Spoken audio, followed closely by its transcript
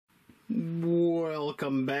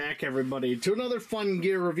Welcome back, everybody, to another fun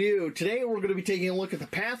gear review. Today we're going to be taking a look at the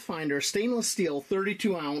Pathfinder stainless steel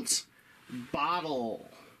 32-ounce bottle.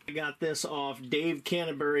 I got this off Dave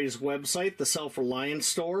Canterbury's website, the Self-Reliance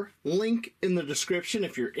store. Link in the description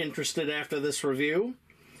if you're interested after this review.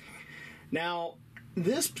 Now,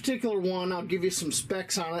 this particular one, I'll give you some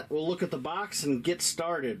specs on it. We'll look at the box and get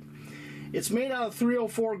started. It's made out of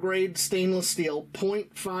 304 grade stainless steel,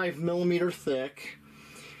 0.5 millimeter thick.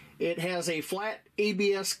 It has a flat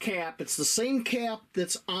ABS cap. It's the same cap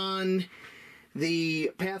that's on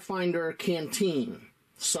the Pathfinder canteen.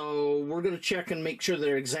 So we're going to check and make sure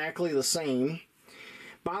they're exactly the same.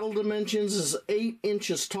 Bottle dimensions is 8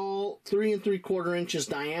 inches tall, 3 3/4 inches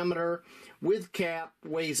diameter, with cap,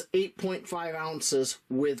 weighs 8.5 ounces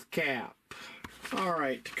with cap.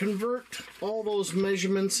 Alright, to convert all those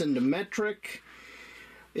measurements into metric,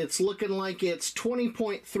 it's looking like it's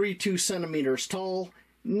 20.32 centimeters tall,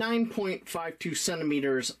 9.52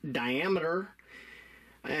 centimeters diameter,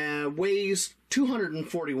 weighs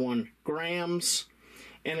 241 grams,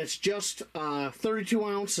 and it's just 32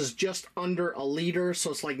 ounces, just under a liter,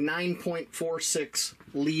 so it's like 9.46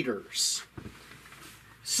 liters.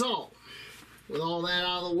 So, with all that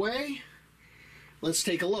out of the way, let's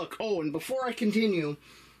take a look. Oh, and before I continue,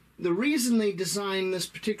 the reason they designed this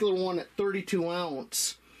particular one at 32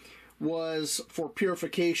 ounce was for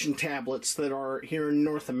purification tablets that are here in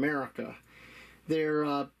North America.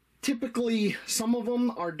 They're typically, some of them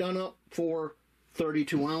are done up for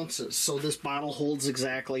 32 ounces. So this bottle holds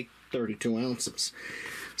exactly 32 ounces.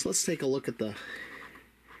 So let's take a look at the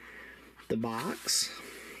box.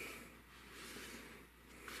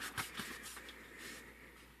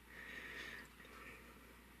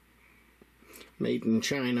 Made in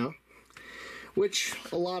China, which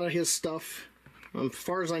a lot of his stuff, as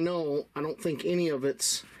far as I know, I don't think any of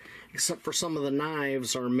it's, except for some of the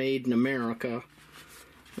knives, are made in America.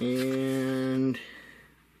 And in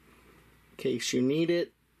case you need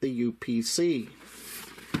it, the UPC.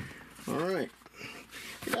 Alright,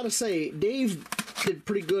 I gotta say, Dave did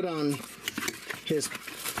pretty good on his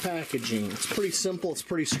packaging. It's pretty simple, it's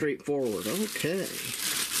pretty straightforward. Okay.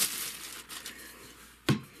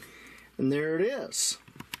 And there it is.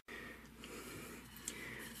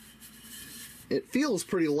 It feels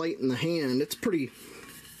pretty light in the hand. It's pretty,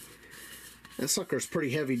 that sucker's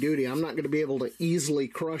pretty heavy duty. I'm not going to be able to easily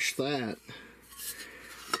crush that.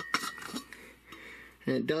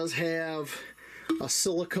 And it does have a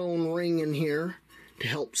silicone ring in here to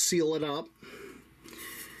help seal it up.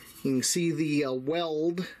 You can see the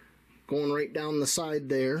weld going right down the side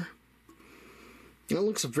there. And it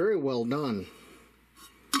looks very well done.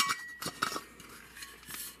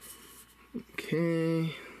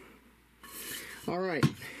 Okay. Alright.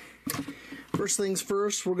 First things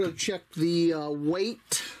first, we're going to check the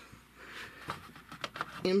weight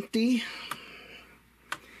empty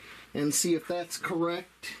and see if that's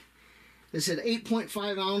correct. They said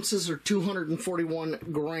 8.5 ounces or 241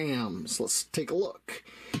 grams. Let's take a look.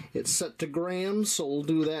 It's set to grams, so we'll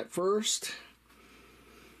do that first.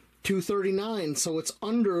 239, so it's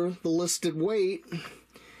under the listed weight,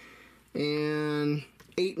 and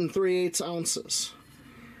 8 3/8 ounces.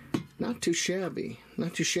 Not too shabby.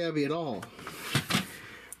 Not too shabby at all.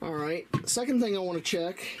 Alright, second thing I want to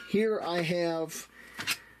check. Here I have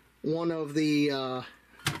one of the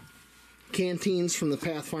canteens from the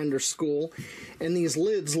Pathfinder school, and these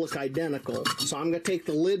lids look identical. So I'm going to take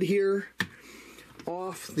the lid here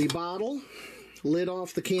off the bottle, lid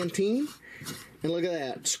off the canteen, and look at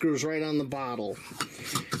that. It screws right on the bottle.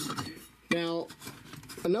 Now,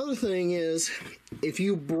 another thing is, if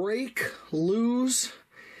you break, lose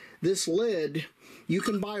this lid, you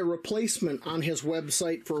can buy a replacement on his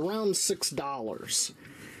website for around $6.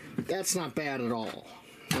 That's not bad at all.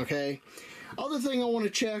 Okay? Other thing I want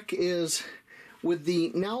to check is, with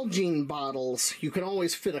the Nalgene bottles, you can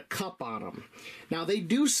always fit a cup on them. Now, they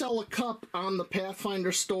do sell a cup on the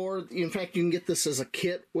Pathfinder store. In fact, you can get this as a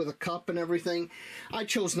kit with a cup and everything. I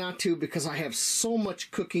chose not to because I have so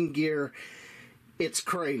much cooking gear, it's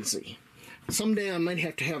crazy. Someday I might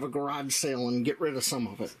have to have a garage sale and get rid of some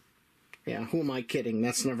of it. Yeah, who am I kidding?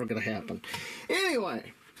 That's never going to happen.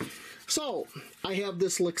 Anyway, so I have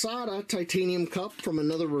this Lixada titanium cup from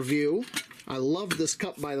another review. I love this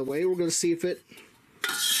cup, by the way. We're going to see if it,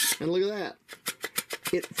 and look at that.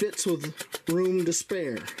 It fits with room to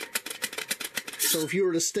spare. So if you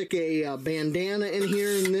were to stick a bandana in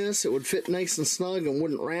here in this, it would fit nice and snug and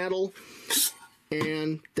wouldn't rattle.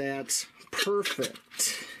 And that's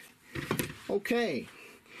perfect. Okay,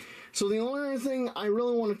 so the only other thing I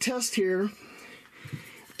really want to test here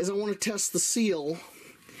is I want to test the seal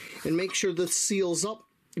and make sure this seals up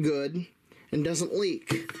good and doesn't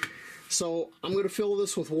leak. So I'm going to fill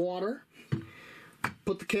this with water,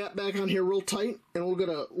 put the cap back on here real tight, and we're going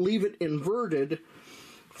to leave it inverted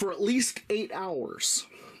for at least 8 hours.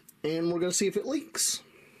 And we're going to see if it leaks.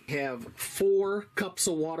 We have 4 cups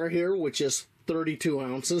of water here, which is 32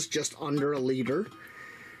 ounces, just under a liter.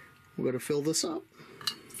 We're going to fill this up.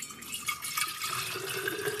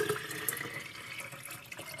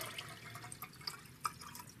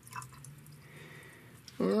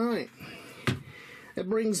 Alright, that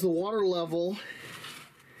brings the water level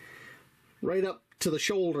right up to the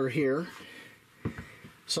shoulder here.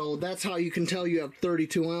 So that's how you can tell you have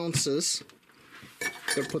 32 ounces.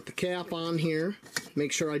 Gonna put the cap on here,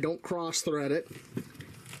 make sure I don't cross thread it.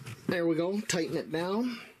 There we go, tighten it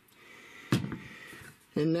down.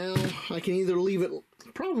 And now I can either leave it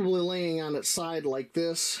probably laying on its side like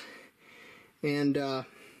this, and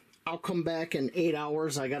I'll come back in 8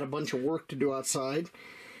 hours. I got a bunch of work to do outside,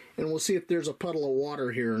 and we'll see if there's a puddle of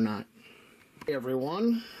water here or not. Hey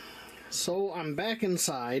everyone, so I'm back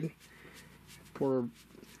inside. We've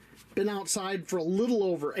been outside for a little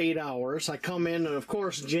over 8 hours. I come in, and of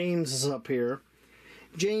course James is up here.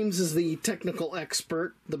 James is the technical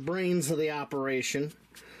expert, the brains of the operation.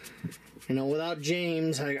 You know, without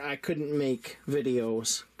James, I couldn't make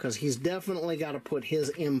videos, because he's definitely got to put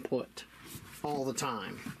his input all the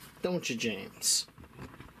time. Don't you, James?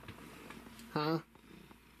 Huh?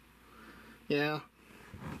 Yeah?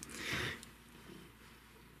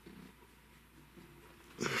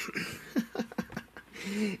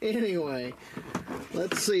 Anyway,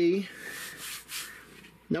 let's see.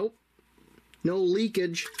 Nope. No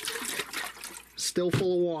leakage. Still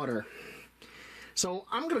full of water. So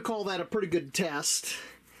I'm going to call that a pretty good test,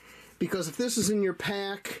 because if this is in your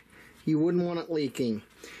pack, you wouldn't want it leaking.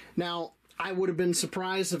 Now, I would have been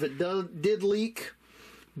surprised if it did leak,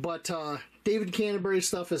 but David Canterbury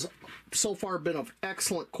stuff has so far been of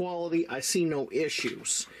excellent quality. I see no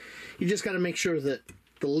issues. You just got to make sure that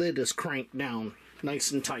the lid is cranked down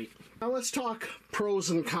nice and tight. Now let's talk pros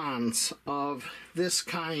and cons of this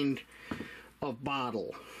kind of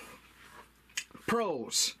bottle.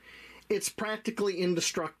 Pros: it's practically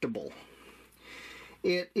indestructible.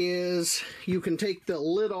 It is, you can take the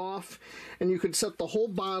lid off and you can set the whole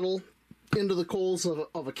bottle into the coals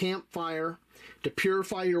of a campfire to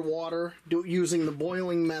purify your water, using the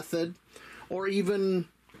boiling method, or even,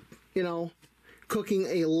 you know, cooking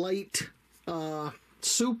a light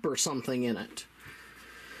soup or something in it.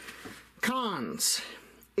 Cons: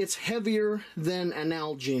 it's heavier than an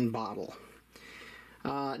Nalgene bottle.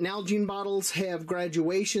 Nalgene bottles have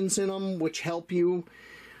graduations in them, which help you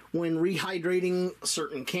when rehydrating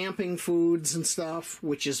certain camping foods and stuff,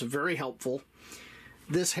 which is very helpful.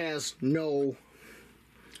 This has no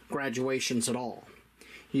graduations at all.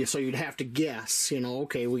 So you'd have to guess, you know,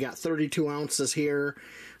 okay, we got 32 ounces here,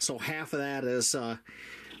 so half of that is,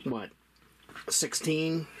 what,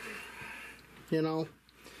 16, you know,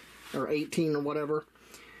 or 18 or whatever.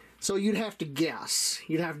 So you'd have to guess.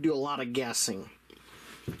 You'd have to do a lot of guessing.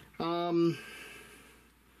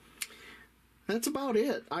 That's about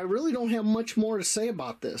it. I really don't have much more to say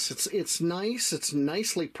about this. It's nice. It's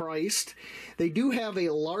nicely priced. They do have a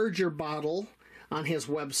larger bottle on his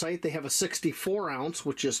website. They have a 64 ounce,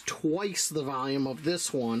 which is twice the volume of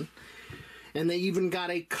this one. And they even got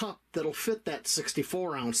a cup that'll fit that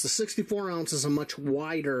 64 ounce. The 64 ounce is a much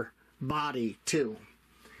wider body, too.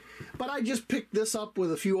 But I just picked this up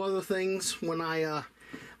with a few other things when I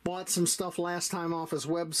bought some stuff last time off his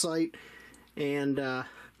website. And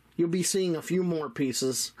you'll be seeing a few more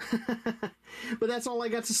pieces. But that's all I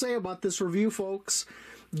got to say about this review, folks.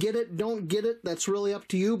 Get it, don't get it, that's really up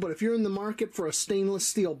to you. But if you're in the market for a stainless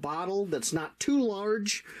steel bottle that's not too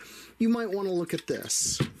large, you might want to look at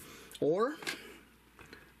this. Or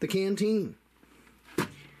the canteen.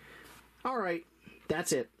 Alright,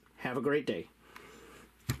 that's it. Have a great day.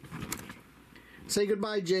 Say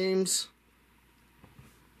goodbye, James.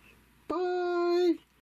 Bye.